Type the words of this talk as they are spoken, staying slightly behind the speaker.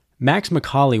Max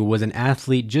McCalley was an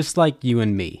athlete just like you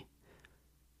and me.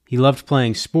 He loved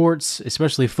playing sports,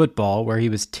 especially football, where he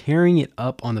was tearing it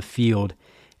up on the field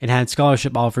and had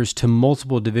scholarship offers to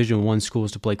multiple Division I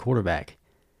schools to play quarterback.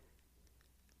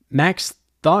 Max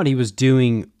thought he was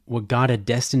doing what God had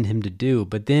destined him to do,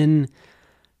 but then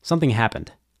something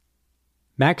happened.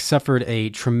 Max suffered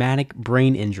a traumatic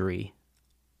brain injury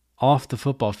off the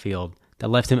football field that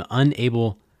left him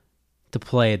unable to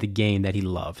play the game that he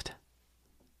loved.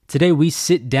 Today we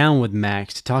sit down with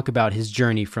Max to talk about his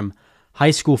journey from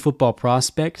high school football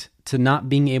prospect to not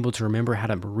being able to remember how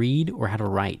to read or how to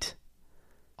write.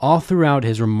 All throughout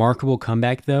his remarkable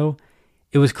comeback, though,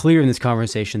 it was clear in this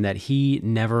conversation that he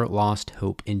never lost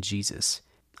hope in Jesus,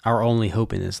 our only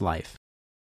hope in this life.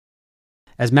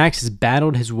 As Max has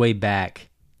battled his way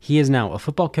back, he is now a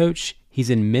football coach, he's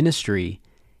in ministry,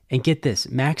 and get this,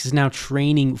 Max is now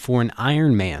training for an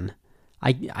Ironman.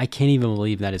 I can't even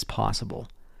believe that is possible.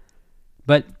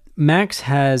 But Max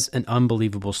has an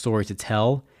unbelievable story to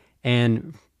tell,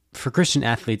 and for Christian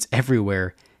athletes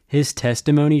everywhere, his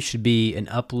testimony should be an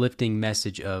uplifting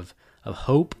message of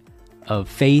hope, of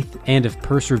faith, and of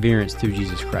perseverance through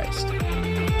Jesus Christ.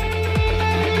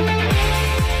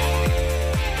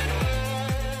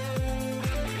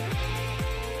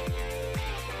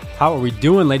 How are we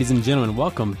doing, ladies and gentlemen?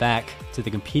 Welcome back to the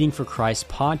Competing for Christ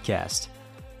podcast.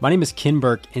 My name is Ken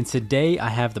Burke, and today I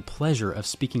have the pleasure of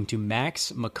speaking to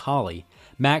Max McCalley.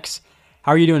 Max,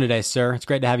 how are you doing today, sir? It's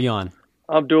great to have you on.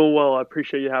 I'm doing well. I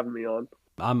appreciate you having me on.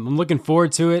 I'm looking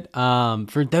forward to it.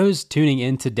 For those tuning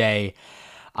in today,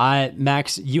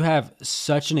 Max, you have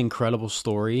such an incredible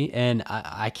story, and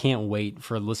I can't wait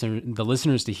for the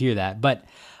listeners to hear that. But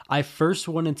I first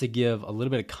wanted to give a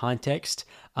little bit of context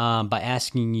by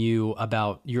asking you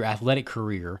about your athletic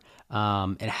career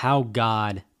and how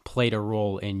God played a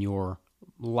role in your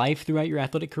life throughout your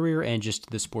athletic career and just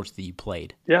the sports that you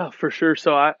played. Yeah, for sure.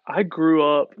 So I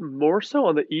grew up more so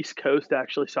on the East Coast,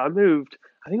 actually. So I moved,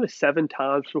 I think it was 7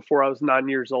 times before I was 9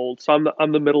 years old. So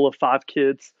I'm the middle of 5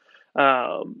 kids,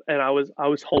 and I was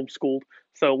homeschooled.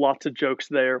 So lots of jokes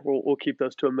there. We'll keep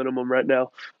those to a minimum right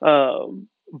now.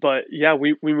 But yeah,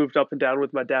 we moved up and down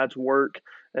with my dad's work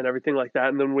and everything like that.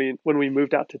 And then when we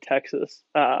moved out to Texas,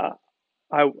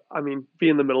 I mean,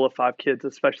 being in the middle of 5 kids,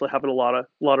 especially having a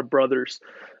lot of brothers,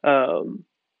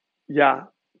 yeah,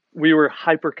 we were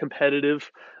hyper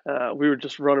competitive. We would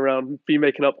just run around, be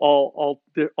making up all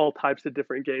types of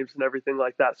different games and everything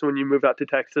like that. So when you move out to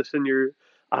Texas and you're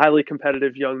a highly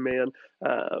competitive young man,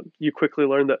 you quickly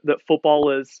learn that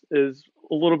football is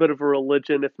a little bit of a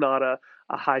religion, if not a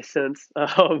high sense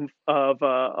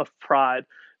of pride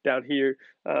down here.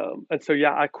 And so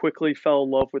yeah, I quickly fell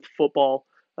in love with football.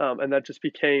 And that just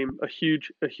became a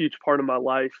huge part of my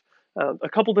life. A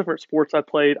couple different sports I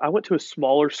played. I went to a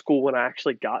smaller school when I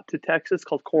actually got to Texas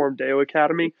called Coram Deo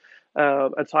Academy.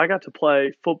 And so I got to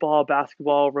play football,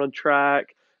 basketball, run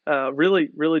track, really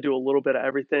do a little bit of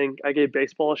everything. I gave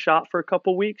baseball a shot for a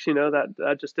couple weeks. You know,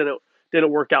 that just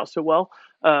didn't work out so well.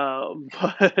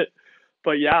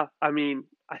 But yeah, I mean,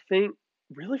 I think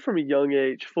really from a young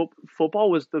age, football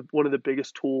was one of the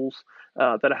biggest tools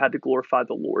that I had to glorify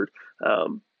the Lord.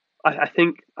 I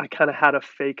think I kind of had a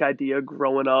fake idea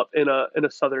growing up in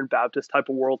a Southern Baptist type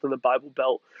of world in the Bible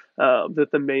Belt, that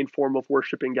the main form of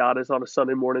worshiping God is on a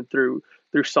Sunday morning through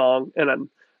song. And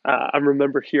I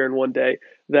remember hearing one day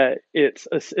that it's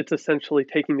essentially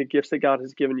taking the gifts that God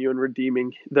has given you and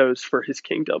redeeming those for His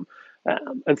kingdom.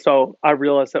 And so I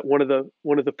realized that one of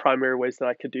the primary ways that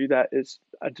I could do that is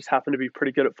I just happened to be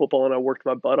pretty good at football, and I worked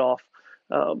my butt off.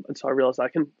 And so I realized I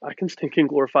can stink and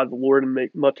glorify the Lord and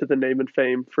make much of the name and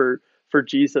fame for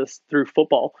Jesus through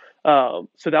football.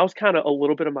 So that was kind of a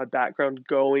little bit of my background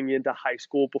going into high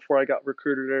school before I got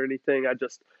recruited or anything.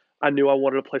 I knew I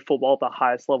wanted to play football at the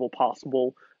highest level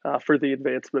possible for the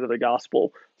advancement of the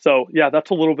gospel. So yeah, that's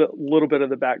a little bit of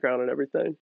the background and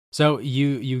everything. So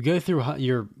you go through,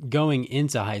 you're going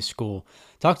into high school.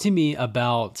 Talk to me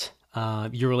about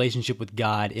your relationship with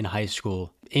God in high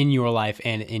school, in your life,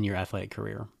 and in your athletic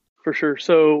career. For sure.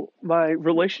 So my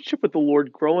relationship with the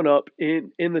Lord growing up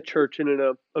in the church and in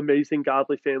an amazing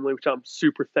godly family, which I'm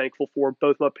super thankful for.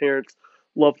 Both my parents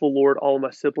love the Lord. All of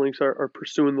my siblings are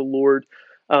pursuing the Lord.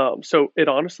 So it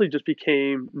honestly just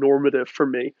became normative for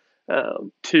me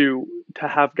to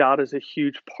have God as a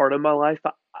huge part of my life.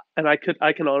 And I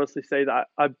can honestly say that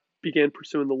I began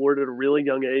pursuing the Lord at a really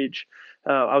young age.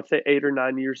 I would say 8 or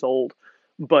 9 years old,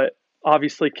 but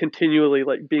obviously continually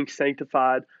like being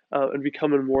sanctified and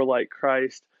becoming more like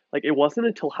Christ. Like it wasn't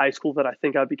until high school that I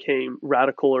think I became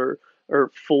radical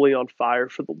or fully on fire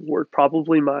for the Lord.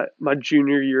 Probably my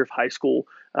junior year of high school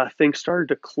things started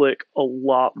to click a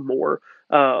lot more.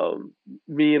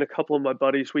 Me and a couple of my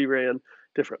buddies, we ran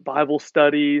different Bible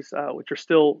studies, which are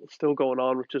still going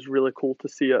on, which is really cool to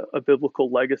see a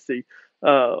biblical legacy.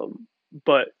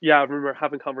 But yeah, I remember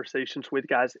having conversations with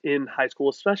guys in high school,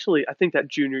 especially I think that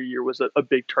junior year was a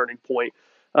big turning point.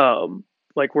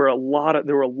 Like where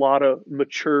there were a lot of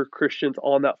mature Christians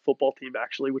on that football team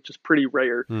actually, which is pretty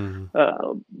rare.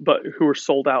 Mhm. But who were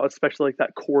sold out, especially like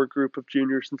that core group of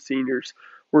juniors and seniors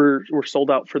were sold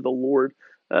out for the Lord.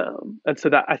 And so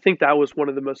that I think that was one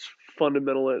of the most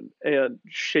fundamental and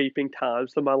shaping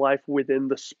times of my life within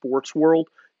the sports world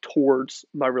towards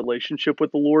my relationship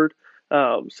with the Lord.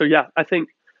 So yeah, I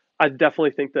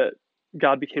definitely think that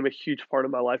God became a huge part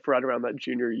of my life right around that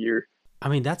junior year. I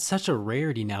mean, that's such a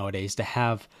rarity nowadays to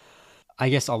have, I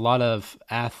guess, a lot of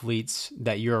athletes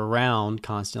that you're around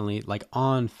constantly, like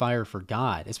on fire for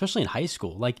God, especially in high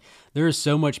school. Like there is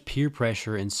so much peer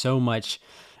pressure and so much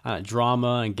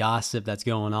drama and gossip that's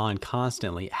going on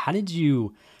constantly. How did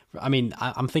you, I mean,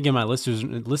 I'm thinking of my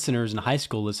listeners and high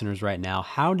school listeners right now.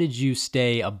 How did you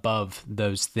stay above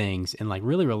those things and like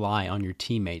really rely on your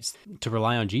teammates to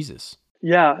rely on Jesus?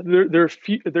 Yeah, there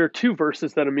are two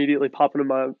verses that immediately pop into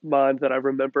my mind that I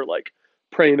remember like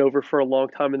praying over for a long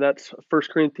time, and that's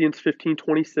First Corinthians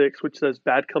 15:26, which says,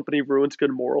 "Bad company ruins good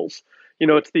morals."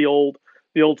 It's the old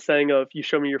saying of "You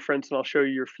show me your friends, and I'll show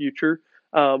you your future."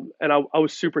 And I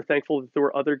was super thankful that there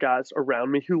were other guys around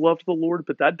me who loved the Lord,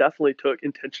 but that definitely took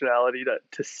intentionality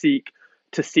to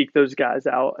seek those guys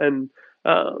out. And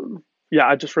yeah,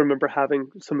 I just remember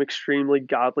having some extremely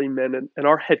godly men, and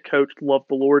our head coach loved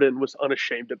the Lord and was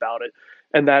unashamed about it.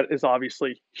 And that is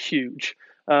obviously huge.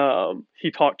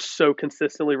 He talked so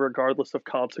consistently, regardless of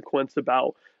consequence,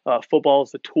 about football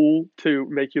as a tool to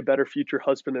make you a better future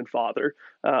husband and father.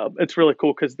 It's really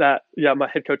cool because yeah, my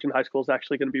head coach in high school is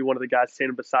actually going to be one of the guys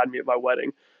standing beside me at my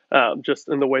wedding, just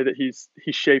in the way that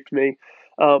he shaped me.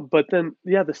 But then,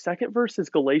 yeah, the second verse is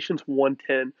Galatians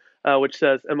 1:10, which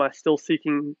says, "Am I still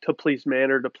seeking to please man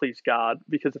or to please God?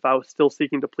 Because if I was still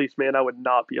seeking to please man, I would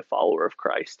not be a follower of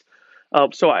Christ."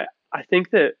 So I think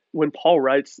that when Paul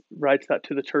writes that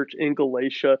to the church in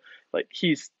Galatia, like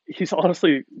he's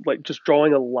honestly like just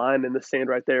drawing a line in the sand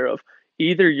right there of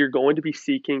either you're going to be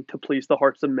seeking to please the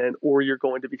hearts of men or you're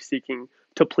going to be seeking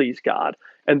to please God,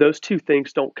 and those two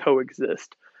things don't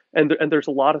coexist. And there's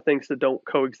a lot of things that don't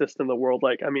coexist in the world.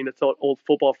 Like, I mean, it's an old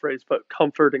football phrase, but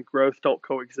comfort and growth don't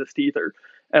coexist either.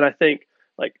 And I think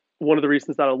like one of the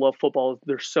reasons that I love football is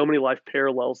there's so many life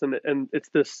parallels, and it's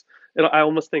this. And I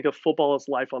almost think of football as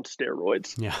life on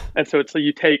steroids. Yeah. And so it's like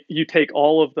you take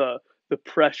all of the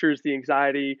pressures, the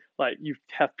anxiety, like you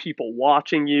have people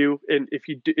watching you, and if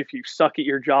you suck at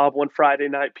your job one Friday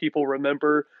night, people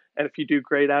remember, and if you do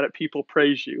great at it, people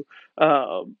praise you.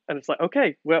 And it's like,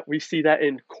 okay, well, we see that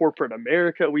in corporate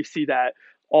America, we see that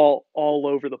all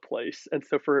over the place. And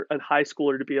so for a high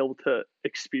schooler to be able to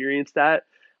experience that,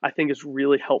 I think is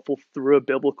really helpful through a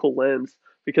biblical lens,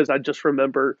 because I just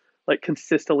remember like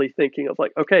consistently thinking of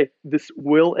like, okay, this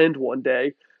will end one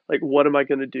day. Like, what am I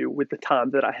going to do with the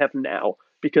time that I have now?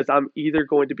 Because I'm either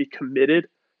going to be committed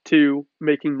to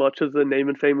making much of the name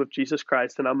and fame of Jesus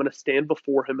Christ, and I'm going to stand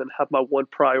before him and have my one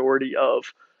priority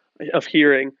of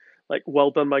hearing like,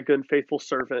 well done, my good and faithful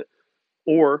servant,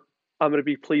 or I'm going to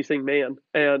be pleasing man.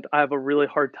 And I have a really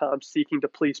hard time seeking to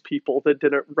please people that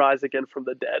didn't rise again from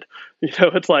the dead.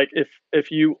 It's like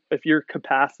if your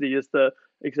capacity is the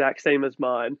exact same as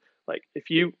mine, like if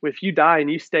you die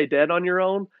and you stay dead on your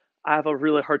own, I have a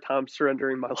really hard time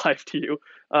surrendering my life to you.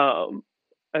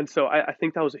 And so I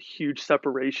think that was a huge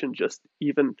separation, just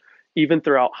even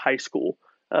throughout high school.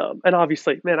 And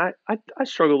obviously, man, I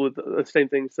struggled with the same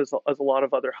things as a lot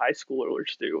of other high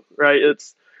schoolers do, right?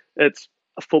 It's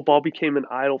football became an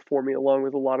idol for me, along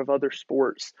with a lot of other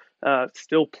sports.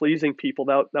 Still pleasing people,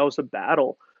 that was a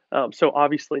battle. So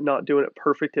obviously not doing it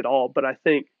perfect at all, but I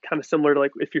think kind of similar to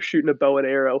like if you're shooting a bow and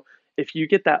arrow, if you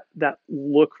get that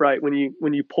look right when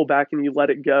you pull back and you let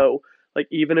it go, like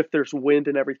even if there's wind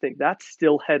and everything, that's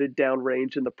still headed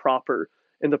downrange in the proper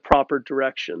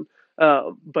direction.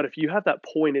 But if you have that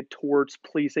pointed towards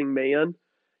pleasing man,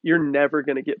 you're never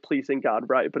going to get pleasing God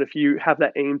right. But if you have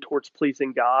that aim towards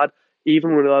pleasing God,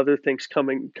 even when other things come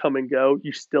and go,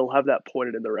 you still have that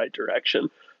pointed in the right direction.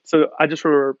 So I just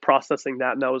remember processing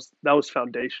that, and that was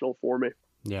foundational for me.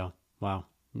 Yeah. Wow.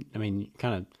 I mean,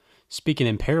 kind of speaking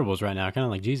in parables right now, kind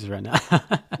of like Jesus right now.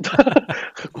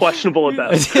 Questionable at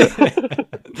best.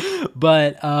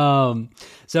 But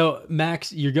so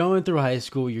Max, you're going through high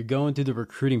school, you're going through the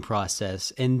recruiting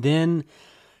process, and then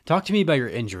Talk to me about your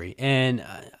injury, and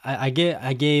I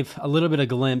gave a little bit of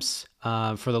glimpse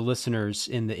for the listeners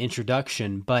in the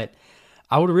introduction, but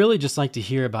I would really just like to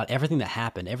hear about everything that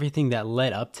happened, everything that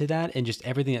led up to that, and just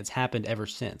everything that's happened ever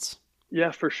since.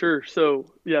 Yeah, for sure.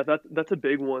 So yeah, that's a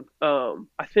big one.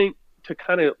 I think to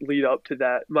kind of lead up to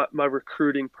that, my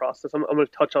recruiting process, I'm going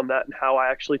to touch on that and how I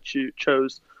actually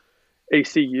chose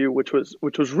ACU, which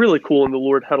was really cool, and the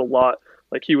Lord had a lot.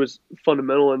 Like he was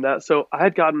fundamental in that. So I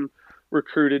had gotten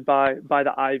recruited by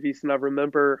the Ivies, and I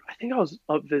remember I think I was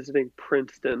up visiting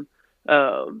Princeton,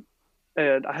 um,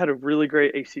 and I had a really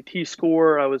great ACT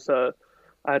score. I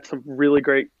had some really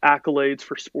great accolades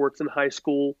for sports in high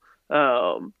school.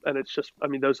 And it's just, I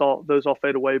mean, those all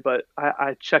fade away, but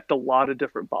I checked a lot of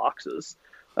different boxes.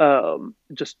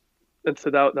 Just and so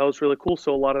that was really cool.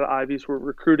 So a lot of the Ivies were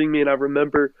recruiting me, and I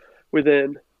remember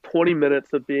within 20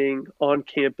 minutes of being on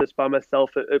campus by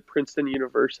myself at Princeton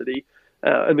University,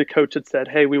 and the coach had said,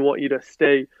 "Hey, we want you to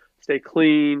stay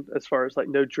clean as far as like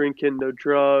no drinking, no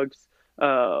drugs,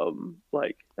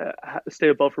 stay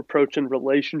above reproach in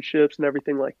relationships and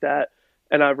everything like that."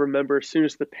 And I remember as soon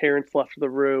as the parents left the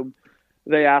room,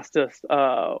 they asked us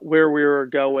where we were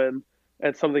going,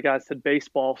 and some of the guys said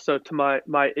baseball. So to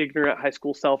my ignorant high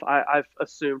school self, I've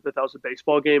assumed that was a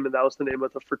baseball game, and that was the name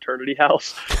of the fraternity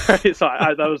house. Right? So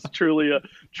that was truly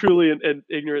an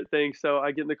ignorant thing. So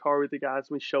I get in the car with the guys,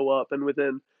 and we show up, and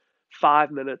within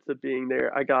 5 minutes of being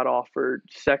there, I got offered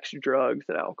sex, drugs,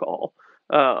 and alcohol.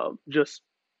 Just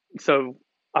so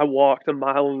I walked a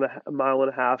mile and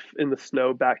a half in the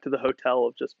snow back to the hotel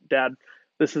of just, Dad,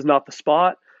 this is not the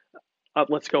spot.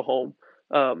 Let's go home.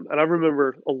 And I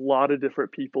remember a lot of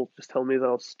different people just telling me that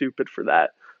I was stupid for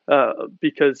that.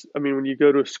 Because, I mean, when you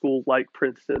go to a school like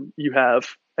Princeton, you have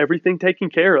everything taken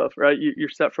care of, right? You're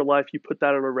set for life. You put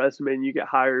that on a resume and you get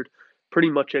hired pretty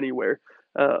much anywhere.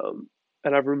 And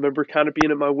I remember kind of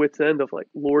being at my wit's end of like,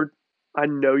 Lord, I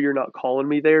know you're not calling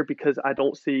me there because I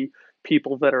don't see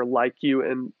people that are like you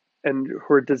and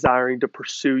who are desiring to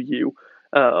pursue you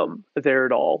there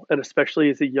at all. And especially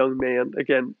as a young man,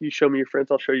 again, you show me your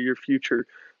friends, I'll show you your future.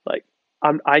 Like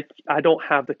I don't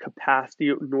have the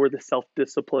capacity nor the self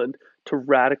discipline to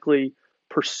radically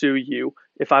pursue you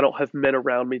if I don't have men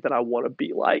around me that I want to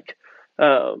be like.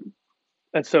 Um,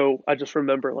 and so I just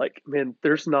remember like, man,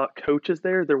 there's not coaches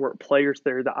there. There weren't players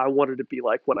there that I wanted to be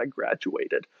like when I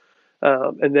graduated.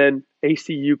 And then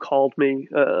ACU called me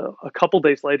a couple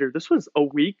days later. This was a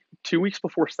week, 2 weeks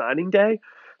before signing day.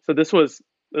 So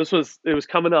it was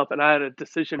coming up, and I had a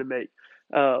decision to make.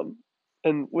 Um,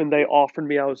 and when they offered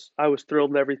me, I was thrilled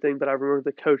and everything. But I remember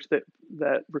the coach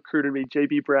that recruited me,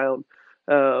 JB Brown.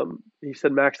 He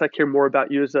said, "Max, I care more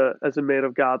about you as a man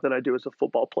of God than I do as a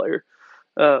football player."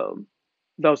 Um,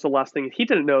 that was the last thing. He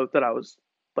didn't know that I was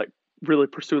like really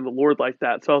pursuing the Lord like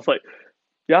that. So I was like,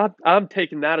 yeah, I'm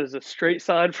taking that as a straight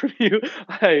sign from you.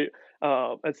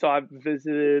 And so I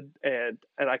visited and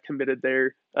I committed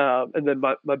there. And then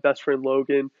my best friend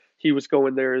Logan, he was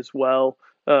going there as well.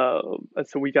 And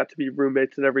so we got to be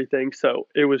roommates and everything. So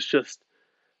it was just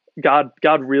God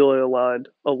really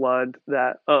aligned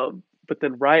that. But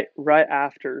then right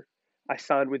after I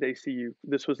signed with ACU,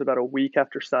 this was about a week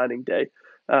after signing day.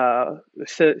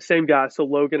 Same guy. So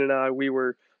Logan and I, we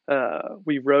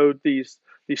rode these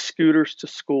scooters to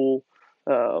school.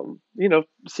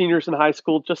 Seniors in high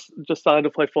school just signed to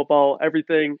play football.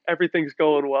 Everything's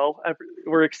going well.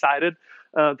 We're excited.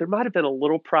 There might have been a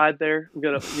little pride there. I'm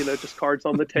gonna, just cards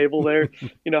on the table there.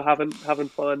 Having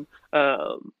fun.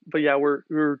 But yeah,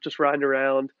 we're just riding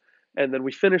around, and then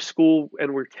we finish school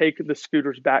and we're taking the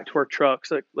scooters back to our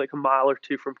trucks, like a mile or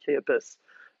two from campus.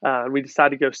 And we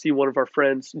decided to go see one of our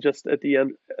friends just at the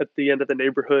end of the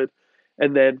neighborhood,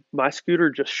 and then my scooter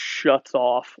just shuts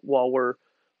off while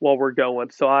we're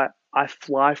going. So I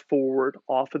fly forward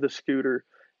off of the scooter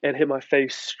and hit my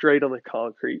face straight on the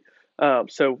concrete.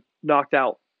 So knocked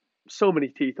out so many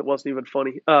teeth, it wasn't even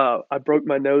funny. I broke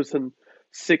my nose in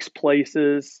 6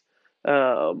 places.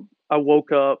 I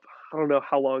woke up. I don't know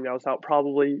how long I was out,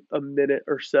 probably a minute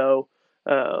or so.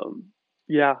 Um,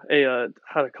 yeah, and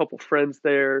had a couple friends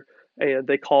there, and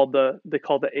they called the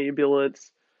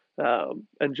ambulance,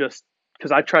 and just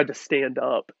because I tried to stand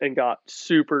up and got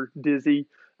super dizzy,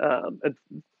 and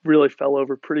really fell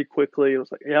over pretty quickly. I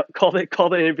was like, "Yeah, call the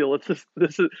ambulance.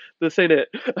 This ain't it.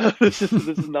 This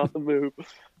is not the move."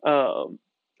 Um,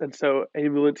 and so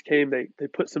ambulance came. They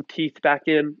put some teeth back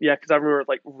in. Yeah, because I remember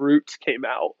like roots came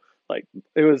out. Like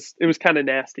it was kind of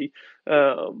nasty.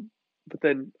 But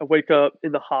then I wake up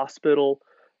in the hospital.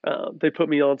 They put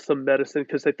me on some medicine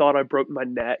because they thought I broke my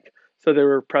neck, so they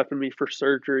were prepping me for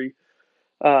surgery.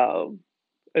 Um,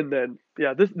 And then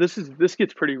yeah, this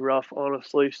gets pretty rough,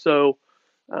 honestly. So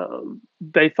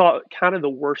they thought kind of the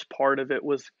worst part of it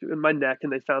was in my neck,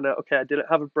 and they found out okay, I didn't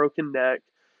have a broken neck.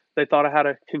 They thought I had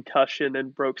a concussion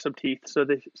and broke some teeth, so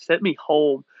they sent me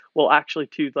home. Well, actually,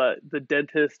 to the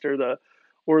dentist or the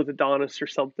orthodontist or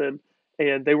something,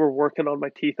 and they were working on my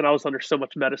teeth, and I was under so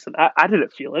much medicine, I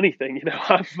didn't feel anything.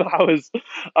 I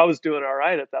was doing all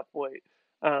right at that point.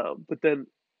 But then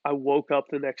I woke up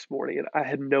the next morning and I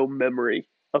had no memory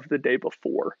of the day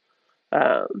before.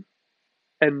 Um,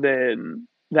 and then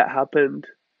that happened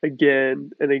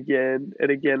again and again and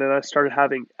again. And I started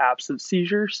having absence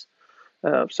seizures.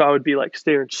 So I would be like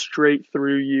staring straight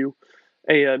through you,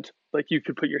 and like you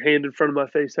could put your hand in front of my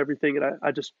face, everything, and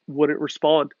I just wouldn't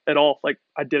respond at all. Like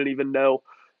I didn't even know.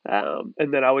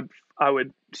 And then I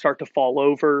would start to fall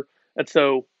over. And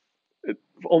so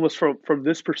almost from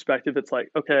this perspective, it's like,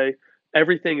 okay,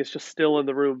 everything is just still in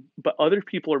the room, but other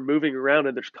people are moving around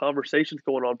and there's conversations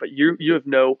going on, but you have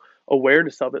no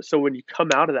awareness of it. So when you come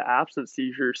out of the absence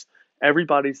seizures,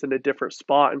 everybody's in a different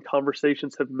spot and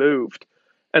conversations have moved.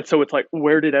 And so it's like,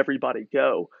 where did everybody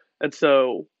go? And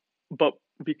so, but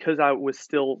because I was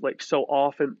still like so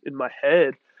off in my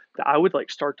head, that I would like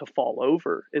start to fall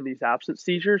over in these absence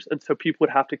seizures. And so people would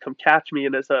have to come catch me.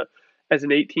 And as an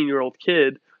 18-year-old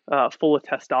kid, full of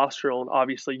testosterone,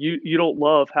 obviously you don't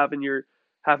love having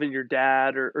your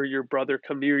dad or your brother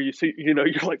come near you. So you're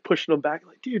like pushing them back,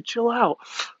 like, dude, chill out.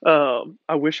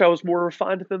 I wish I was more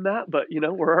refined than that, but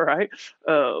we're all right.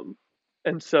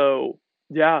 And so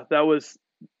yeah, that was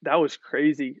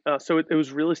crazy. So it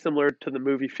was really similar to the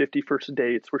movie 50 First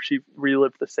Dates, where she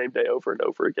relived the same day over and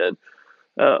over again.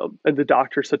 And the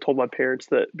doctors had told my parents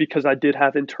that because I did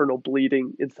have internal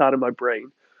bleeding inside of my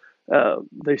brain,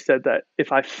 they said that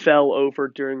if I fell over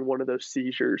during one of those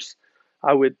seizures,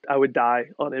 I would die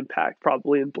on impact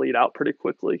probably and bleed out pretty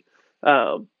quickly.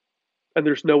 Um, and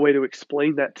there's no way to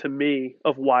explain that to me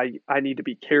of why I need to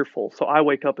be careful. So I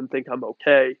wake up and think I'm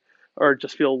okay, or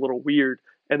just feel a little weird,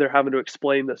 and they're having to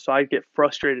explain this. So I get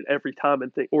frustrated every time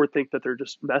and think that they're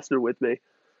just messing with me.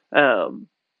 Um,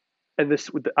 and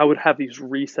I would have these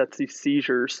resets, these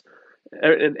seizures,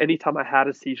 and anytime I had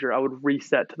a seizure, I would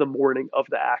reset to the morning of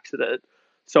the accident.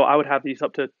 So I would have these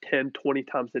up to 10, 20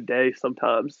 times a day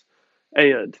sometimes.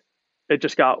 And it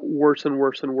just got worse and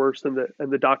worse and worse. And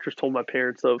the doctors told my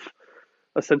parents of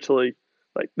essentially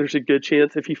like there's a good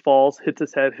chance if he falls, hits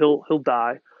his head, he'll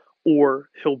die, or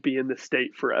he'll be in this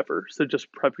state forever. So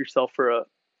just prep yourself for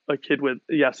a kid with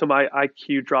yeah. So my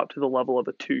IQ dropped to the level of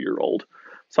a 2-year old.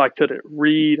 So I couldn't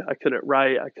read, I couldn't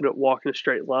write, I couldn't walk in a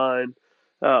straight line,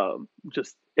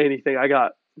 just anything. I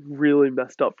got really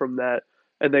messed up from that,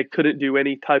 and they couldn't do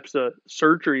any types of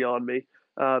surgery on me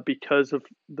because of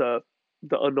the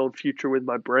unknown future with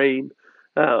my brain,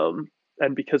 and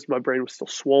because my brain was still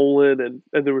swollen,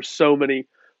 and there were so many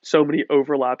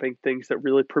overlapping things that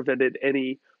really prevented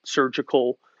any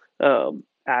surgical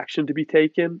action to be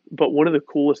taken. But one of the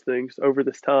coolest things over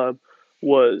this time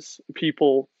was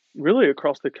people really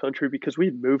across the country, because we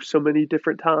had moved so many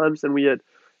different times and we had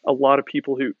a lot of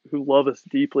people who love us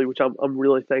deeply, which I'm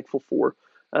really thankful for.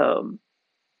 Um,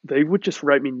 they would just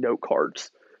write me note cards,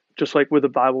 just like with a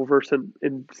Bible verse,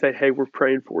 and say, "Hey, we're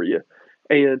praying for you."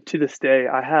 And to this day,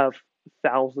 I have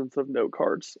thousands of note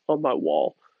cards on my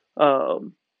wall.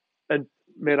 Um, and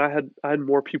man, I had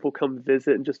more people come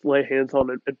visit and just lay hands on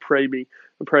and pray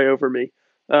over me.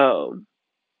 Um,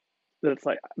 that it's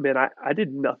like, man, I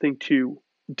did nothing to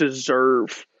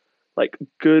deserve like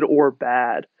good or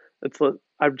bad. It's like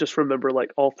I just remember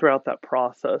like all throughout that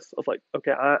process of like,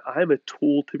 okay, I'm a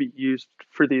tool to be used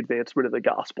for the advancement of the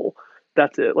gospel.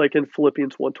 That's it. Like in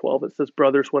Philippians 1:12, it says,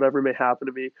 brothers, whatever may happen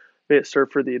to me, may it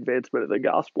serve for the advancement of the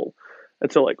gospel.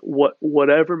 And so like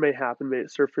whatever may happen, may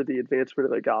it serve for the advancement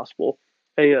of the gospel.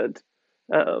 And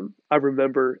I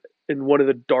remember in one of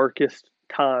the darkest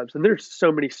times, and there's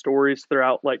so many stories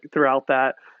throughout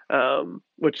that,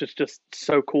 which is just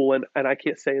so cool. And I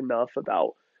can't say enough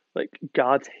about like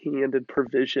God's hand and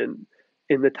provision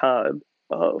in the time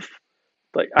of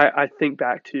like I think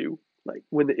back to like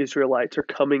when the Israelites are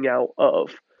coming out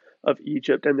of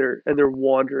Egypt, and they're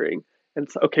wandering, and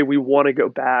it's okay, we want to go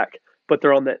back, but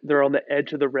they're on the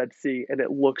edge of the Red Sea, and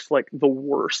it looks like the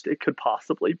worst it could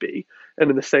possibly be. And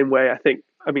in the same way, I think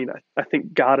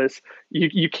God is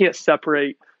you can't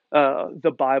separate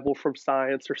the Bible from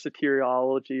science or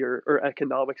soteriology or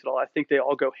economics at all. I think they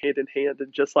all go hand in hand.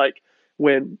 And just like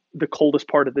when the coldest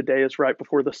part of the day is right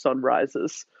before the sun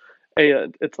rises,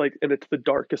 and it's the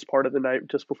darkest part of the night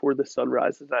just before the sun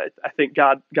rises. I think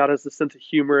God has a sense of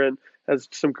humor and has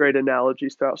some great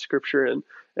analogies throughout Scripture and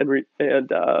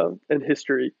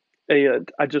history.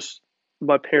 And I just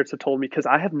my parents have told me, because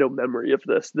I have no memory of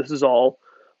this. This is all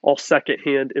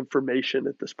secondhand information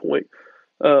at this point.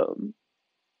 Um,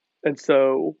 and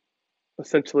so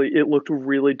essentially it looked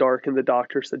really dark, and the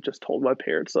doctors had just told my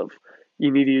parents of,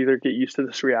 you need to either get used to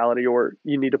this reality, or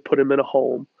you need to put him in a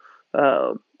home,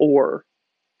 or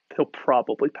he'll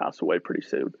probably pass away pretty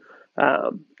soon.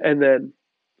 And then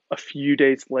a few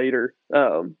days later,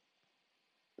 I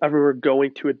remember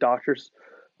going to a doctor's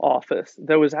office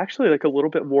that was actually like a little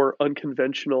bit more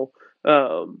unconventional.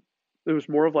 It was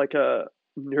more of like a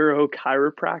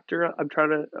neurochiropractor. I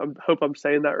hope I'm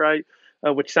saying that right,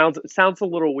 which sounds a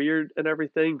little weird and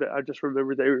everything, but I just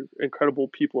remember they were incredible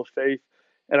people of faith,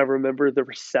 and I remember the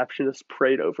receptionist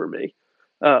prayed over me.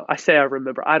 I say I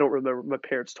remember. I don't remember. My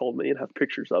parents told me and have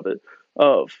pictures of it,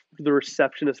 of the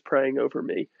receptionist praying over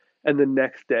me, and the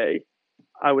next day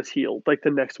I was healed. Like the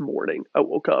next morning, I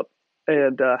woke up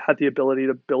and had the ability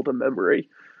to build a memory.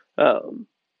 Um,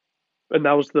 and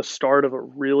that was the start of a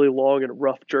really long and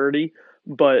rough journey.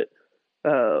 But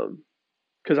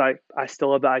because I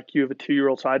still have the IQ of a 2-year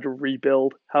old, so I had to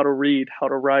rebuild how to read, how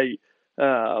to write,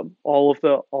 all of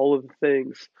the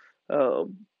things.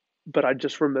 Um, but I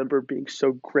just remember being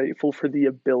so grateful for the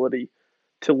ability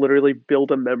to literally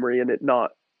build a memory and it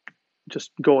not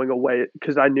just going away,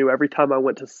 because I knew every time I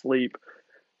went to sleep,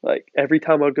 like every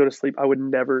time I would go to sleep, I would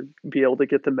never be able to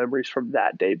get the memories from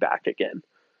that day back again.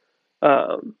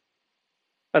 Um,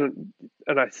 and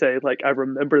and I say like I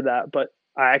remember that, but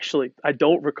I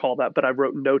don't recall that. But I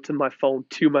wrote notes in my phone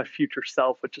to my future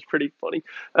self, which is pretty funny.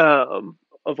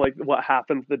 Of like what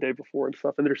happened the day before and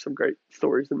stuff. And there's some great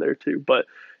stories in there too. But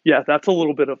yeah, that's a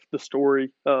little bit of the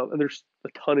story. And there's a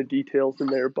ton of details in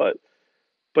there. But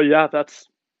yeah, that's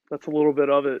a little bit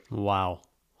of it. Wow.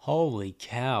 Holy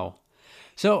cow.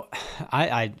 So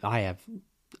I have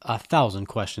 1,000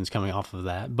 questions coming off of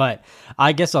that, but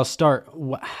I guess I'll start.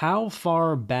 How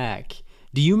far back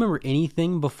do you remember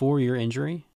anything before your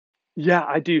injury? Yeah,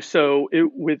 I do. So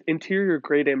with interior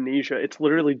grade amnesia, it's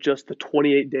literally just the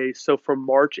 28 days. So from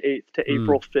March 8th to Mm,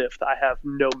 April 5th, I have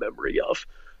no memory of.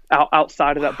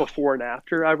 Outside of that, wow. before and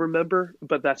after, I remember,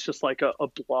 but that's just like a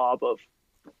blob of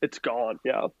it's gone.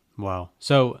 Yeah. Wow.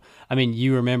 So, I mean,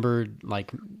 you remember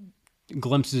like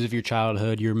glimpses of your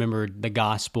childhood. You remember the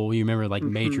gospel. You remember like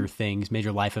Hmm. major things,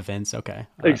 major life events. Okay.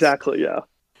 Exactly. Yeah.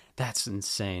 That's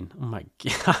insane. Oh my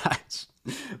gosh.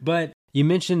 But you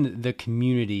mentioned the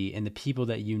community and the people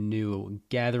that you knew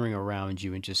gathering around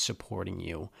you and just supporting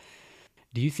you.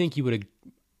 Do you think you would have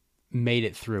made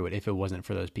it through it if it wasn't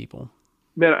for those people?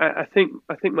 Man, I think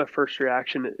my first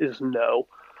reaction is no.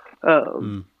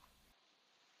 Um,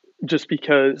 Mm, just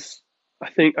because I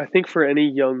think for any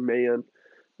young man,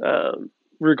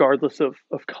 regardless of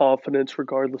confidence,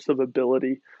 regardless of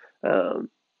ability, um,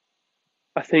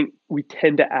 I think we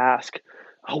tend to ask,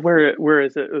 oh, where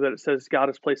is it that it says God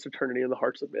has placed eternity in the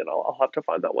hearts of men? I'll have to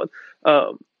find that one.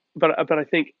 Um, but I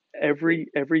think every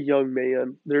young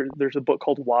man, there's a book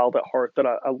called Wild at Heart that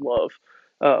I love.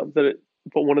 That it,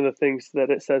 but one of the things that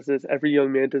it says is every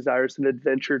young man desires an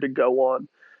adventure to go on,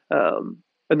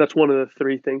 and that's one of the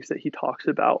three things that he talks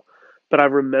about. But I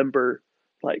remember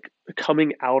like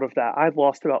coming out of that, I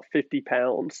lost about 50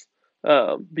 pounds,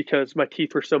 because my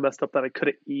teeth were so messed up that I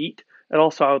couldn't eat, and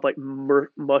also I would like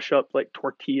mush up like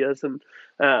tortillas, and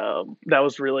that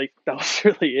was really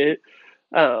it.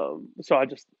 So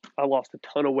I lost a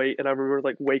ton of weight, and I remember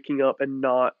like waking up and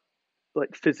not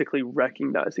like physically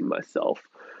recognizing myself,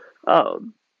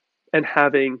 um, and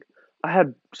having I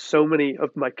had so many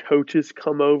of my coaches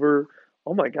come over.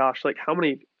 Oh my gosh, like how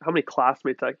many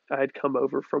classmates I had come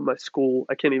over from my school.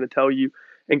 I can't even tell you.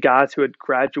 And guys who had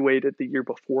graduated the year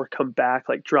before come back,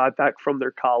 like drive back from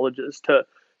their colleges to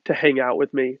hang out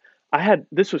with me.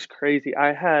 This was crazy.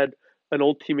 I had an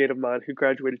old teammate of mine who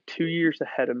graduated 2 years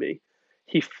ahead of me.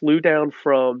 He flew down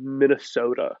from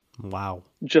Minnesota wow.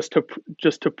 just to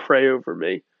just to pray over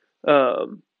me,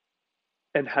 um,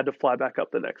 and had to fly back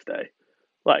up the next day.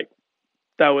 Like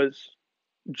that was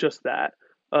just that.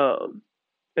 Um,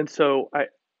 and so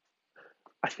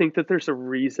I think that there's a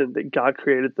reason that God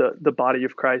created the body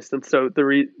of Christ, and so the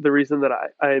reason that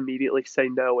I immediately say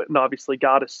no, and obviously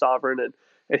God is sovereign,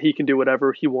 and He can do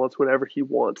whatever He wants whenever He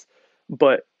wants,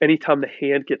 but anytime the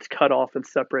hand gets cut off and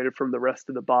separated from the rest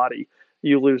of the body,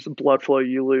 you lose blood flow,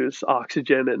 you lose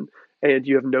oxygen, and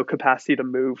you have no capacity to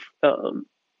move.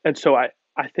 And so I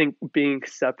think being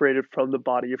separated from the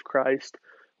body of Christ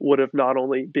would have not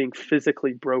only being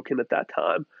physically broken at that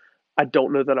time, I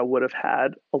don't know that I would have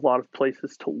had a lot of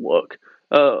places to look.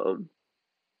 Um,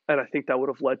 and I think that would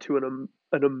have led to an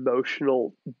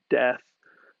emotional death,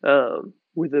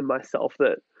 within myself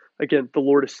that again, the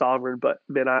Lord is sovereign, but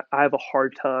man, I have a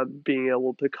hard time being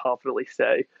able to confidently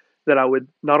say that I would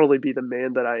not only be the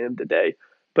man that I am today,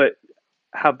 but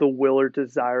have the will or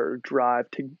desire or drive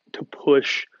to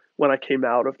push when I came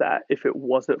out of that if it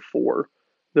wasn't for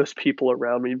those people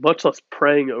around me, much less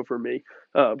praying over me,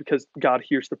 because God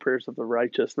hears the prayers of the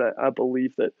righteous. And I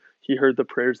believe that he heard the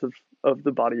prayers of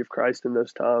the body of Christ in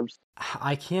those times.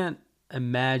 I can't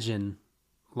imagine,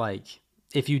 like,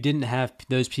 if you didn't have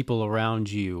those people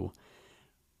around you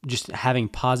just having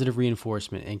positive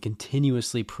reinforcement and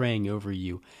continuously praying over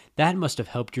you, that must have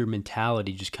helped your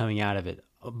mentality just coming out of it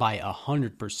by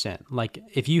 100%. Like,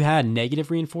 if you had negative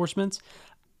reinforcements,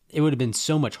 it would have been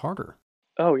so much harder.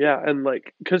 Oh yeah, and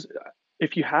like because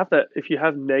if you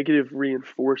have negative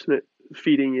reinforcement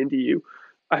feeding into you,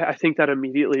 I think that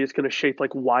immediately is going to shape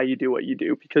like why you do what you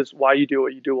do, because why you do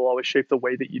what you do will always shape the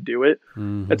way that you do it.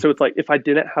 And Hmm. so it's like if I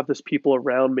didn't have this people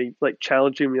around me like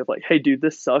challenging me of like, hey dude,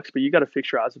 this sucks, but you got to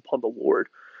fix your eyes upon the Lord.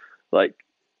 Like,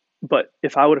 but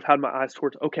if I would have had my eyes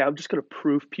towards, okay, I'm just going to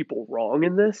prove people wrong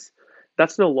in this,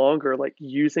 that's no longer like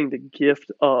using the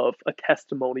gift of a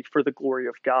testimony for the glory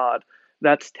of God.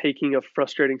 That's taking a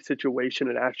frustrating situation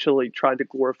and actually trying to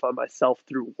glorify myself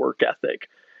through work ethic.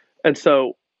 And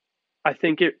so I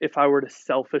think if I were to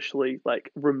selfishly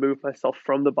like remove myself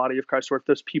from the body of Christ, or if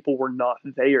those people were not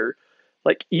there,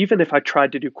 like even if I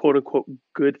tried to do quote unquote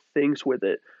good things with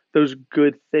it, those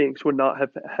good things would not have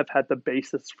had the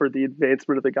basis for the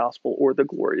advancement of the gospel or the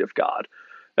glory of God.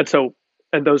 And so,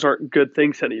 and those aren't good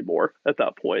things anymore at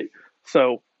that point.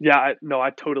 So yeah, no,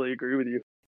 I totally agree with you.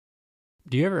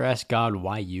 Do you ever ask God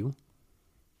why you?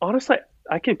 Honestly,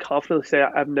 I can confidently say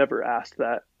I've never asked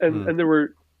that. Hmm. And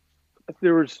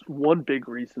there was one big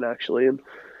reason actually, and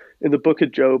in the book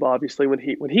of Job, obviously, when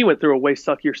he went through a way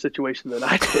suckier situation than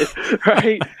I did,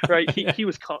 right, right, Yeah. he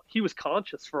was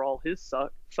conscious for all his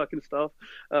sucking stuff,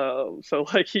 so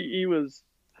like he was,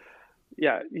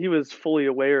 yeah, he was fully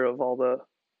aware of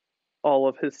all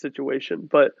of his situation,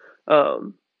 but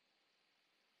um,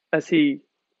 as he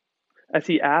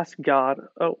asked God,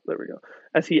 oh, there we go,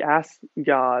 as he asked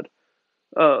God,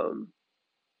 um,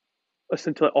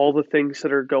 essentially all the things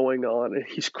that are going on, and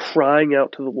he's crying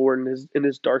out to the Lord in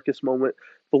his darkest moment.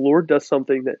 The Lord does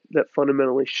something that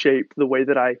fundamentally shaped the way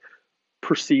that I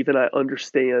perceive and I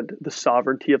understand the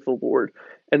sovereignty of the Lord,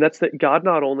 and that's that God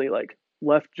not only like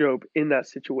left Job in that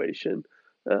situation,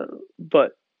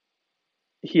 but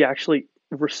he actually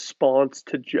responds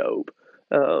to Job.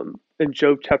 In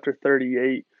Job chapter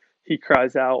 38, he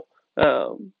cries out,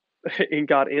 um, and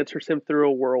God answers him through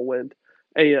a whirlwind,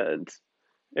 and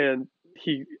and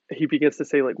he begins to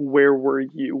say like, where were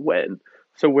you when?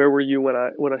 So where were you when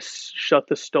I shut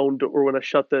the stone door, or when I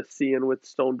shut the sea in with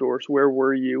stone doors? Where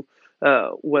were you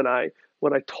when I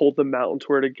told the mountains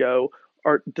where to go?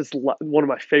 Or one of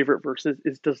my favorite verses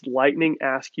is, does lightning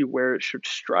ask you where it should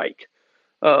strike?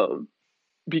 um,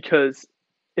 because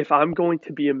if I'm going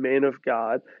to be a man of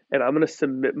God and I'm going to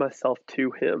submit myself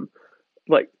to him,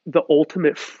 like the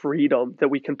ultimate freedom that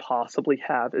we can possibly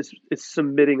have is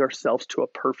submitting ourselves to a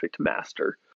perfect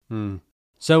master. Hmm.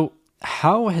 So,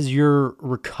 how has your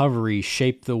recovery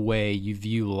shaped the way you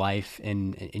view life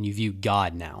and you view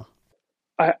God now?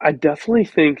 I definitely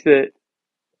think that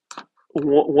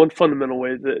one fundamental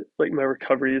way that like my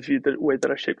recovery is viewed, the way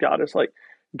that I shape God is like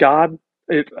God.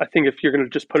 I think if you're going to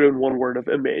just put it in one word of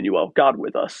Emmanuel, God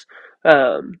with us,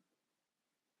 um,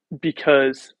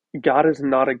 because God is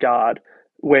not a God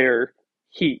where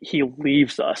he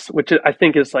leaves us, which I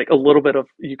think is like a little bit of,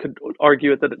 you could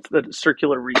argue that it's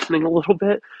circular reasoning a little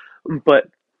bit, but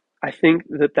I think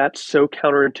that that's so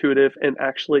counterintuitive and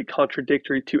actually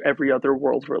contradictory to every other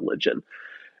world religion.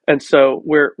 And so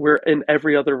we're in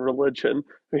every other religion,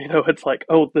 it's like,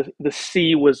 oh, the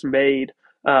sea was made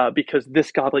because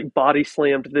this god like body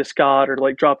slammed this god, or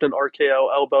like dropped an RKO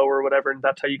elbow or whatever, and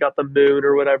that's how you got the moon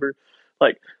or whatever.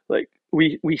 Like like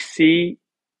we see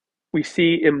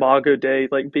Imago Dei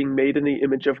like being made in the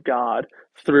image of God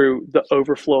through the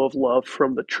overflow of love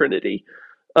from the Trinity.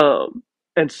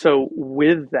 And so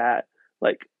with that,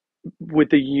 like with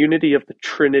the unity of the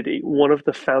Trinity, one of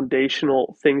the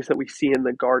foundational things that we see in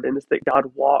the garden is that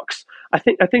God walks. I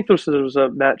think this was a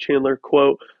Matt Chandler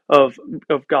quote of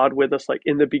God with us. Like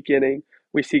in the beginning,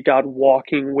 we see God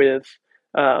walking with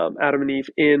Adam and Eve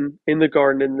in the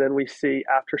garden, and then we see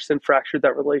after sin fractured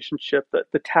that relationship, that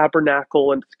the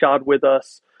tabernacle and God with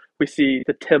us. We see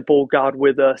the temple, God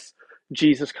with us.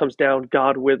 Jesus comes down,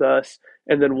 God with us,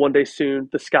 and then one day soon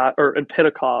the sky, or in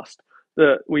Pentecost,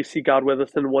 we see God with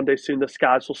us, and one day soon the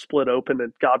skies will split open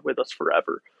and God with us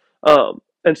forever.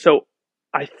 And so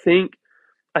I think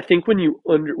I think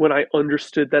when I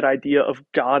understood that idea of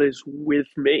God is with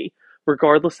me,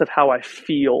 regardless of how I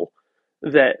feel,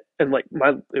 that and like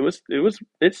my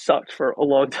it sucked for a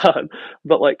long time,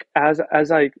 but like as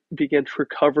I began to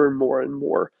recover more and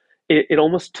more, it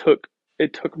almost took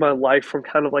my life from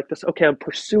kind of like this, okay, I'm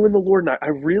pursuing the Lord and I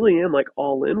really am like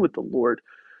all in with the Lord,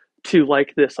 to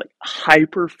like this like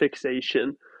hyper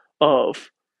fixation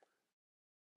of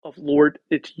Lord,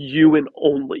 it's you and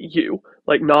only you.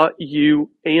 Like not you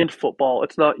and football.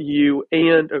 It's not you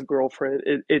and a girlfriend.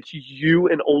 It's you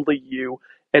and only you.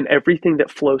 And everything that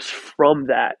flows from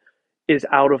that is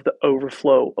out of the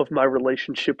overflow of my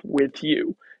relationship with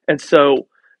you. And so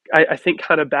I think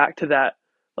kind of back to that,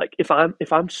 like if I'm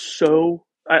so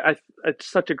I it's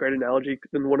such a great analogy,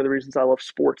 and one of the reasons I love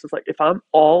sports is like if I'm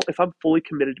fully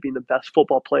committed to being the best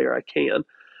football player I can,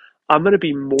 I'm going to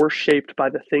be more shaped by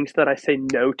the things that I say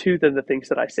no to than the things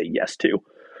that I say yes to.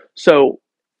 So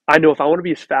I know if I want to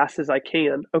be as fast as I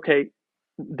can, okay,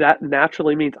 that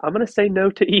naturally means I'm going to say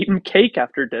no to eating cake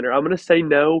after dinner. I'm going to say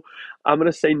no. I'm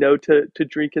going to say no to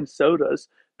drinking sodas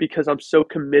because I'm so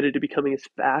committed to becoming as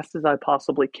fast as I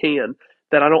possibly can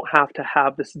that I don't have to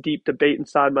have this deep debate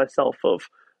inside myself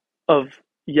of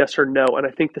yes or no. And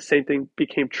I think the same thing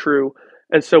became true.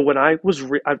 And so when I was,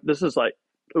 this is like,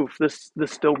 oof, this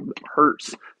still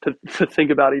hurts to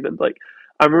think about. Even like,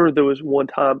 I remember there was one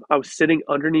time I was sitting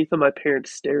underneath of my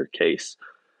parents' staircase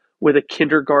with a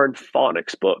kindergarten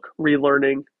phonics book,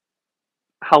 relearning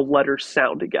how letters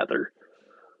sound together.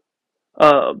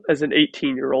 As an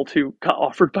 18-year-old who got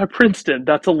offered by Princeton,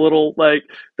 that's a little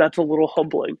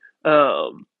humbling.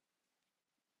 That's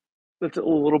a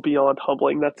little beyond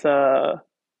humbling. That's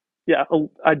yeah,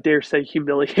 I dare say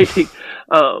humiliating.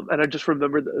 And I just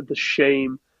remember the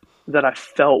shame that I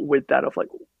felt with that of like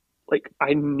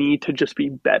I need to just be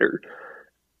better.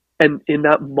 And in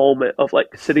that moment of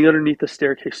like sitting underneath the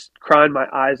staircase, crying my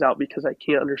eyes out because I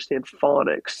can't understand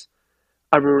phonics,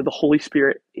 I remember the Holy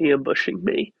Spirit ambushing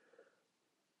me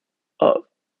of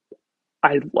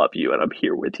I love you and I'm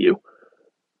here with you.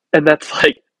 And that's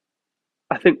like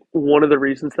I think one of the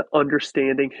reasons that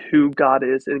understanding who God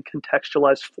is in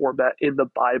contextualized format in the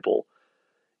Bible,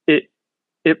 it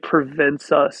it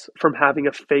prevents us from having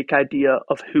a fake idea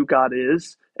of who God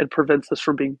is and prevents us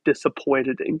from being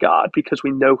disappointed in God because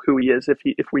we know who he is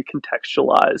if we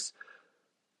contextualize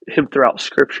him throughout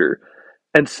scripture.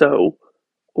 And so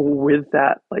with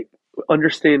that, like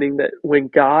understanding that when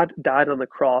God died on the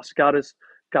cross, God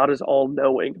is all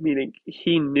knowing, meaning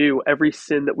he knew every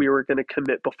sin that we were going to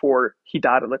commit before he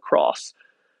died on the cross,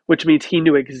 which means he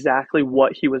knew exactly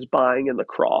what he was buying in the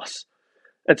cross.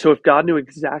 And so if God knew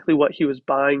exactly what he was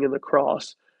buying in the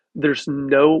cross, there's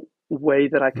no way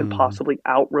that I can Mm. possibly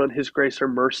outrun his grace or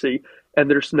mercy. And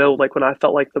there's no, like, when I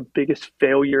felt like the biggest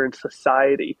failure in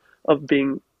society of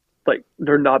being like,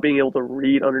 they're not being able to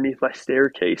read underneath my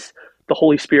staircase, the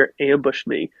Holy Spirit ambushed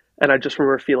me. And I just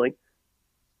remember feeling,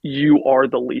 you are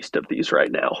the least of these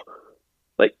right now.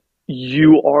 Like,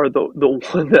 you are the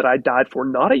one that I died for,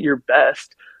 not at your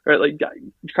best, right? Like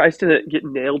Christ didn't get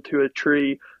nailed to a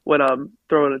tree when I'm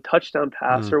throwing a touchdown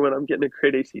pass Mm. or when I'm getting a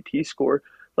great ACT score.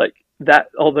 Like that,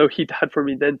 although he died for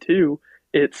me then too,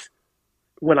 it's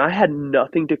when I had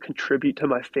nothing to contribute to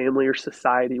my family or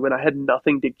society, when I had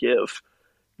nothing to give,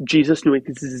 Jesus knew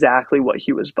exactly what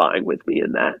he was buying with me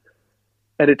in that.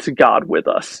 And it's God with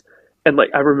us. And like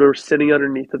I remember sitting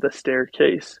underneath of the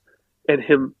staircase and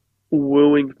him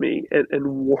wooing me and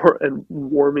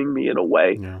warming me in a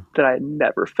way Yeah. that I had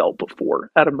never felt before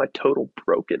out of my total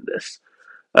brokenness.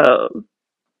 Um,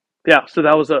 yeah, so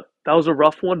that was a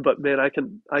rough one, but man, I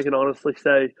can honestly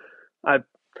say, I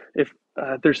if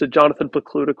there's a Jonathan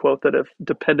Pokluda quote that if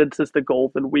dependence is the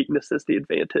goal, then weakness is the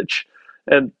advantage,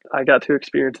 and I got to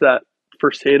experience that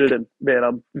firsthand, and man,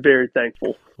 I'm very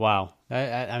thankful. Wow.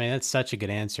 I mean, that's such a good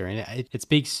answer. And it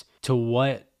speaks to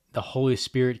what the Holy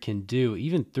Spirit can do,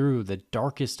 even through the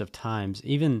darkest of times.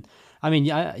 Even, I mean,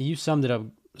 you summed it up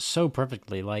so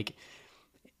perfectly. Like,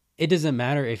 it doesn't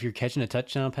matter if you're catching a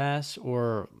touchdown pass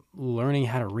or learning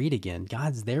how to read again.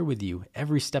 God's there with you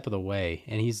every step of the way.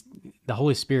 And the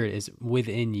Holy Spirit is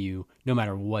within you no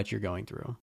matter what you're going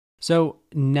through. So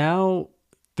now,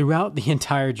 throughout the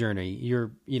entire journey,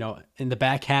 you're, in the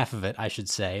back half of it, I should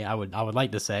say, I would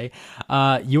like to say,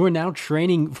 you are now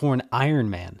training for an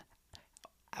Ironman.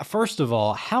 First of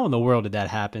all, how in the world did that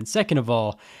happen? Second of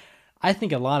all, I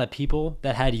think a lot of people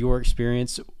that had your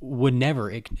experience would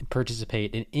never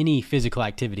participate in any physical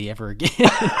activity ever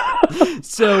again.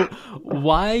 So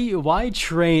why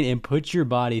train and put your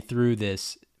body through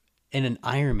this in an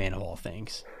Ironman of all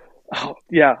things? Oh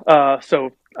yeah.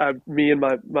 So me and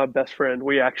my best friend,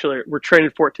 we're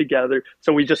training for it together.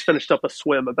 So we just finished up a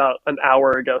swim about an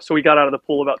hour ago. So we got out of the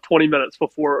pool about 20 minutes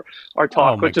before our Oh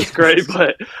talk, my which is great.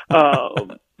 goodness.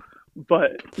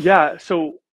 But yeah.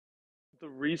 So the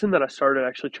reason that I started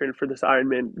actually training for this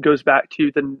Ironman goes back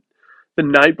to the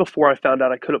night before I found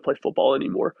out I couldn't play football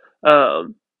anymore.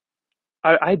 Um,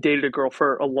 I dated a girl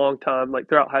for a long time, like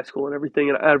throughout high school and everything.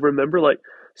 And I remember like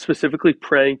specifically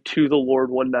praying to the Lord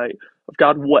one night of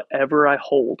God, whatever I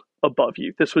hold above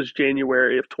you. This was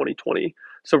January of 2020.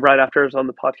 So right after I was on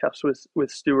the podcast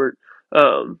with Stuart,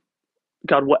 um,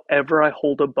 God, whatever I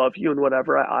hold above you and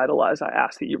whatever I idolize, I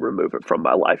ask that you remove it from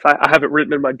my life. I have it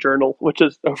written in my journal, which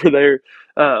is over there.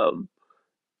 Um,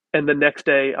 and the next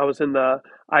day, I was in the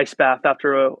ice bath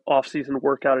after a off-season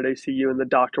workout at ACU, and the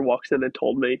doctor walks in and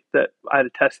told me that I had a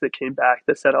test that came back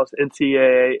that said I was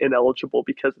NCAA ineligible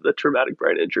because of the traumatic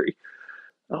brain injury.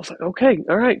 I was like, okay,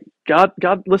 all right, God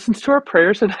listens to our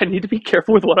prayers, and I need to be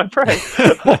careful with what I pray.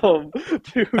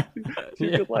 Two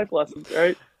Yeah. good life lessons,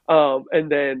 right? And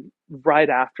then right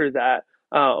after that,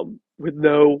 with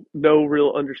no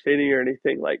real understanding or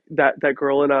anything, like that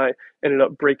girl and I ended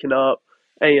up breaking up,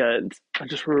 and I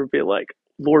just remember being like,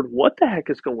 Lord, what the heck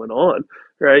is going on,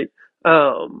 right?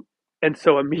 Um, and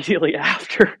so immediately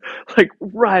after, like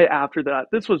right after that,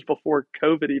 this was before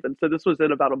COVID even, so this was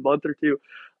in about a month or two.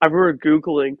 I remember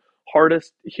Googling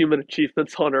hardest human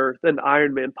achievements on earth, and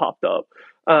Ironman popped up.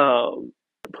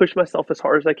 Push myself as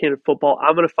hard as I can in football.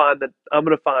 I'm gonna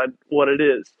find what it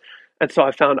is. And so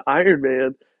I found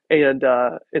Ironman, and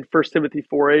in 1 Timothy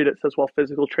 4:8 it says, while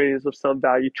physical training is of some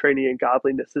value, training in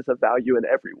godliness is of value in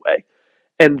every way.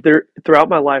 And there throughout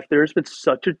my life there's been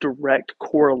such a direct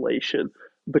correlation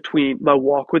between my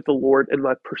walk with the Lord and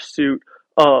my pursuit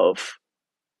of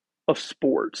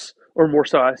sports, or more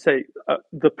so, I say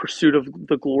the pursuit of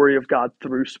the glory of God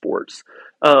through sports.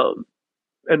 Um,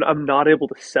 and I'm not able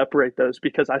to separate those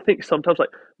because I think sometimes like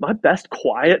my best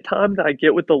quiet time that I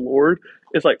get with the Lord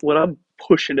is like when I'm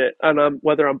pushing it and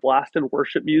whether I'm blasting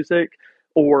worship music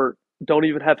or don't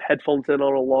even have headphones in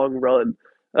on a long run.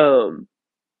 Um,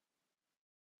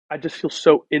 I just feel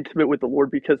so intimate with the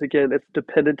Lord because again, if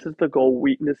dependence is the goal,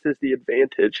 weakness is the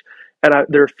advantage. And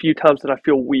there are a few times that I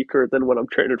feel weaker than when I'm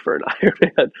training for an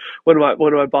Ironman. When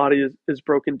my body is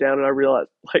broken down and I realize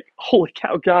like, holy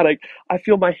cow, God, I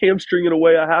feel my hamstring in a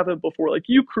way I haven't before. Like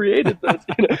you created this,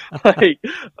 like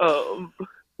um,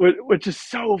 which is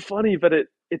so funny, but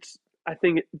it's I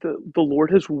think the Lord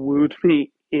has wooed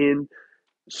me in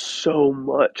so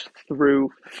much through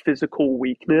physical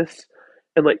weakness,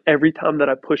 and like every time that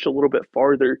I push a little bit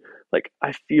farther, like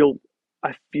I feel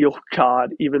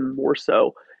God even more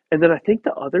so. And then I think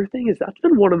the other thing is that's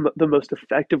been one of the most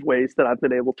effective ways that I've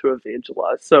been able to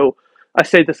evangelize. So I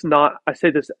say this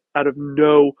out of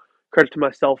no credit to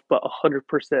myself, but 100%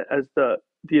 as the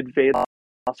advanced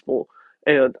gospel.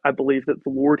 And I believe that the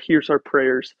Lord hears our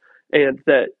prayers, and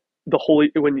that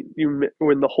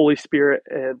when the Holy Spirit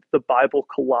and the Bible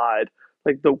collide,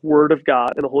 like the Word of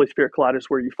God and the Holy Spirit collide is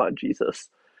where you find Jesus.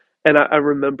 And I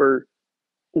remember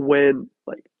when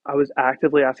like I was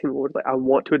actively asking the Lord, like I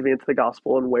want to advance the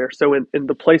gospel, and where. So in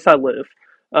the place I live,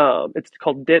 it's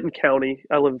called Denton County.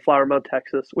 I live in Flower Mound,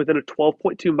 Texas. Within a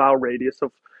 12.2 mile radius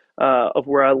of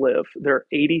where I live, there are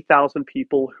 80,000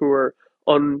 people who are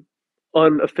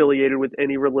unaffiliated with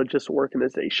any religious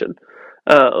organization.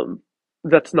 Um,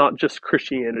 that's not just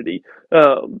Christianity.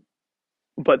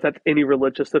 But that's any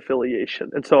religious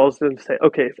affiliation. And so I was going to say,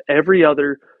 okay, if every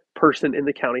other person in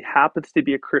the county happens to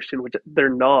be a Christian, which they're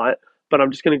not, but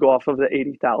I'm just going to go off of the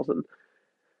 80,000.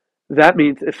 That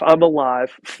means if I'm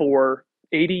alive for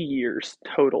 80 years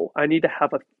total, I need to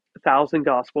have 1,000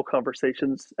 gospel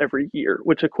conversations every year,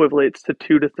 which equates to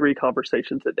 2 to 3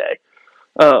 conversations a day.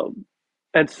 Um,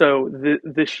 and so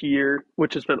this year,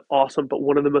 which has been awesome, but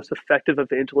one of the most effective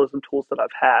evangelism tools that I've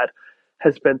had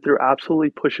has been through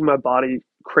absolutely pushing my body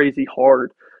crazy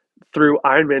hard through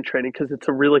Ironman training, because it's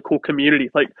a really cool community.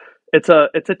 Like it's a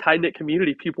tight knit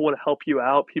community. People want to help you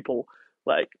out. People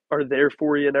like are there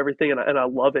for you and everything, and I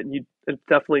love it. And it's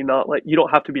definitely not like you don't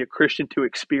have to be a Christian to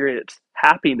experience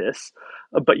happiness,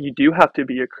 but you do have to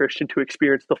be a Christian to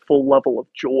experience the full level of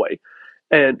joy.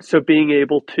 And so being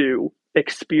able to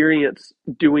experience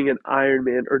doing an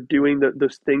Ironman or doing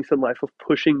those things in life of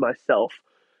pushing myself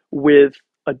with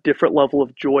a different level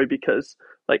of joy, because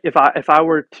like if I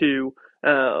were to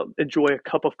enjoy a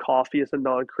cup of coffee as a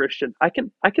non-Christian, I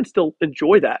can still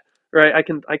enjoy that, right? I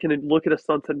can look at a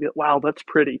sunset and be like, wow, that's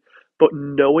pretty. But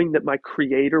knowing that my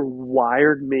Creator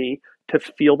wired me to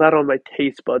feel that on my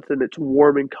taste buds, and it's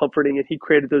warm and comforting, and He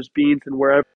created those beans and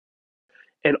wherever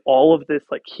And all of this,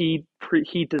 like he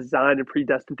designed and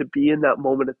predestined to be in that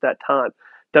moment at that time.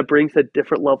 That brings a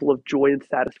different level of joy and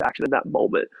satisfaction in that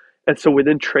moment. And so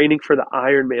within training for the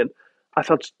Ironman, I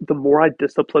found the more I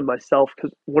discipline myself,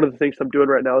 because one of the things I'm doing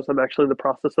right now is I'm actually in the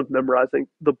process of memorizing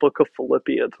the book of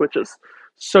Philippians, which is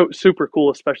so super cool,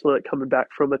 especially like coming back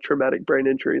from a traumatic brain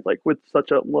injury, like with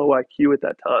such a low IQ at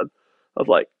that time, of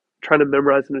like trying to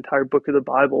memorize an entire book of the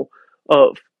Bible.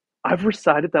 Of I've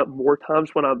recited that more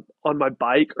times when I'm on my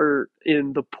bike or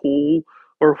in the pool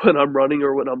or when I'm running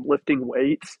or when I'm lifting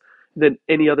weights than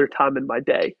any other time in my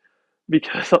day,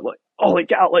 because I'm like, oh my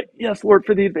God, like, yes, Lord,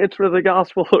 for the advancement of the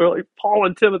gospel, or like Paul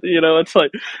and Timothy, it's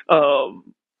like,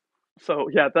 so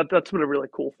yeah, that's been a really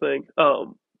cool thing.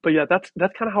 But yeah, that's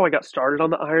kind of how I got started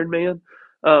on the Ironman.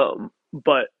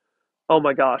 But oh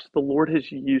my gosh, the Lord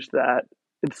has used that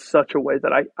in such a way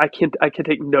that I can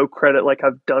take no credit like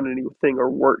I've done anything or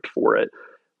worked for it.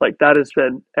 Like that has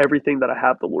been everything that I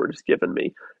have the Lord has given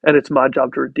me, and it's my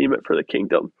job to redeem it for the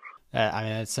kingdom. I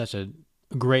mean, that's such a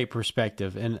great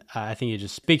perspective. And I think it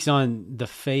just speaks on the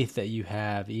faith that you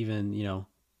have, even,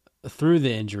 through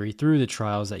the injury, through the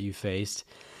trials that you faced.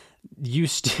 You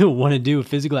still want to do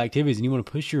physical activities and you want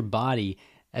to push your body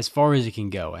as far as it can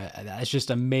go. That's just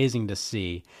amazing to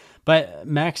see. But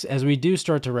Max, as we do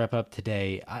start to wrap up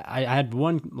today, I had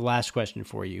one last question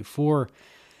for you. For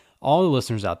all the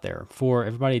listeners out there, for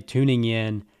everybody tuning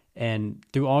in, and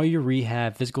through all your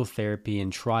rehab, physical therapy,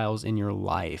 and trials in your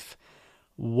life,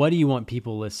 what do you want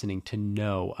people listening to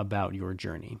know about your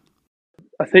journey?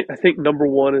 I think number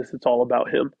one is it's all about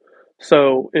him.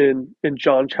 So in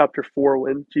John chapter 4,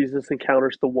 when Jesus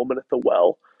encounters the woman at the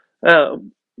well,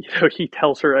 he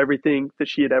tells her everything that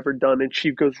she had ever done, and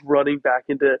she goes running back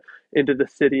into the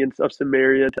city of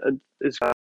Samaria and is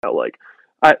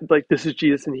like, this is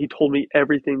Jesus, and he told me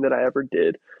everything that I ever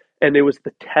did, and it was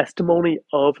the testimony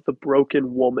of the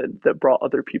broken woman that brought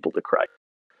other people to Christ.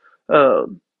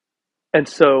 Um, and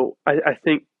so I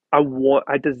think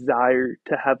I desire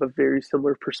to have a very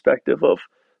similar perspective of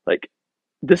like,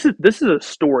 this is a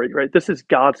story, right? This is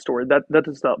God's story. That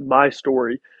is not my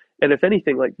story. And if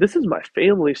anything, like this is my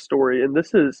family's story, and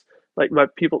this is like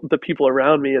the people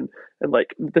around me, and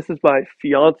like this is my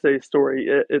fiance's story.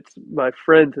 It's my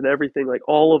friends and everything. Like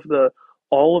all of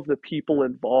the people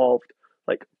involved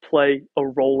like play a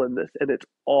role in this, and it's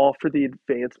all for the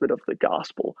advancement of the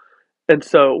gospel. And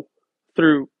so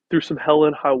through some hell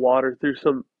and high water, through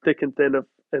some thick and thin of,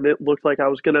 and it looked like I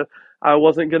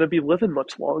wasn't gonna be living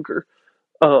much longer.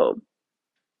 Um,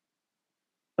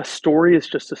 a story is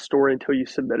just a story until you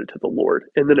submit it to the Lord,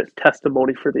 and then it's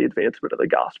testimony for the advancement of the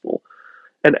gospel.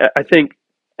 And I think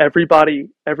everybody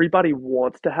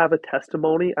wants to have a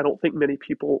testimony. I don't think many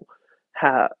people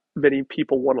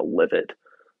want to live it,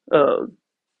 um,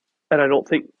 and I don't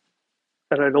think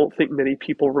many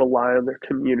people rely on their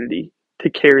community to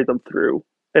carry them through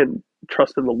and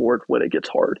trust in the Lord when it gets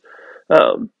hard.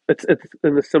 It's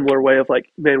in a similar way of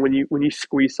like, man, when you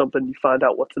squeeze something, you find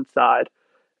out what's inside,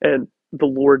 and the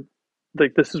Lord,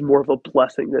 like this is more of a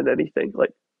blessing than anything.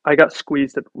 Like I got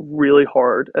squeezed really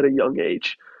hard at a young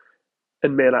age,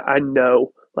 and man, I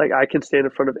know like I can stand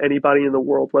in front of anybody in the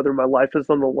world, whether my life is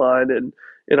on the line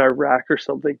in Iraq or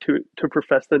something, to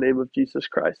profess the name of Jesus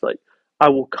Christ. Like I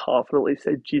will confidently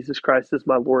say Jesus Christ is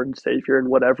my Lord and Savior, and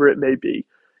whatever it may be,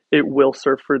 it will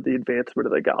serve for the advancement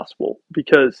of the gospel,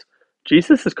 because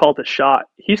Jesus is called a shot.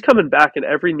 He's coming back, and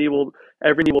every knee will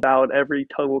bow and every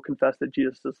tongue will confess that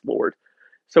Jesus is Lord.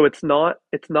 So it's not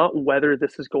whether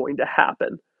this is going to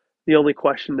happen. The only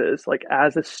question is, like,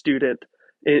 as a student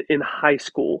in high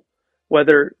school,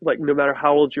 whether, like, no matter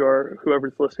how old you are,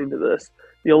 whoever's listening to this,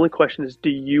 the only question is,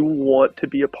 do you want to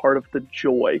be a part of the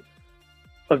joy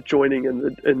of joining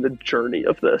in the journey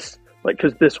of this? Like,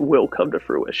 because this will come to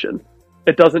fruition.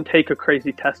 It doesn't take a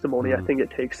crazy testimony. I think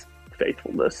it takes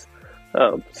faithfulness.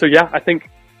 So yeah, I think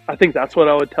that's what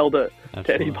I would tell to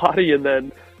anybody. And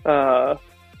then,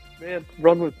 man,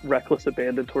 run with reckless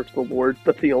abandon towards the Lord.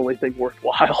 That's the only thing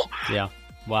worthwhile. Yeah.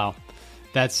 Wow.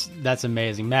 That's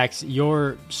amazing. Max,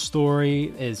 your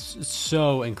story is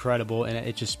so incredible, and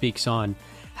it just speaks on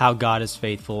how God is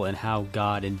faithful and how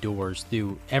God endures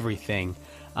through everything.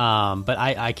 But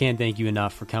I can't thank you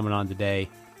enough for coming on today.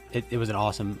 It was an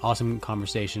awesome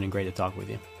conversation and great to talk with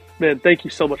you. Man, thank you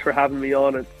so much for having me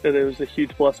on, and it was a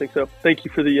huge blessing. So thank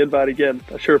you for the invite again.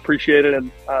 I sure appreciate it,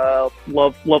 and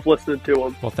love listening to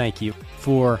them. Well, thank you.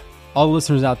 For all the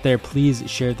listeners out there, please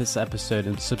share this episode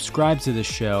and subscribe to the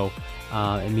show.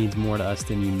 It means more to us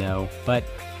than you know. But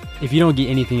if you don't get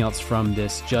anything else from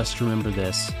this, just remember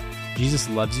this. Jesus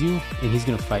loves you, and he's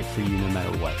going to fight for you no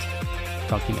matter what.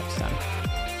 Talk to you next time.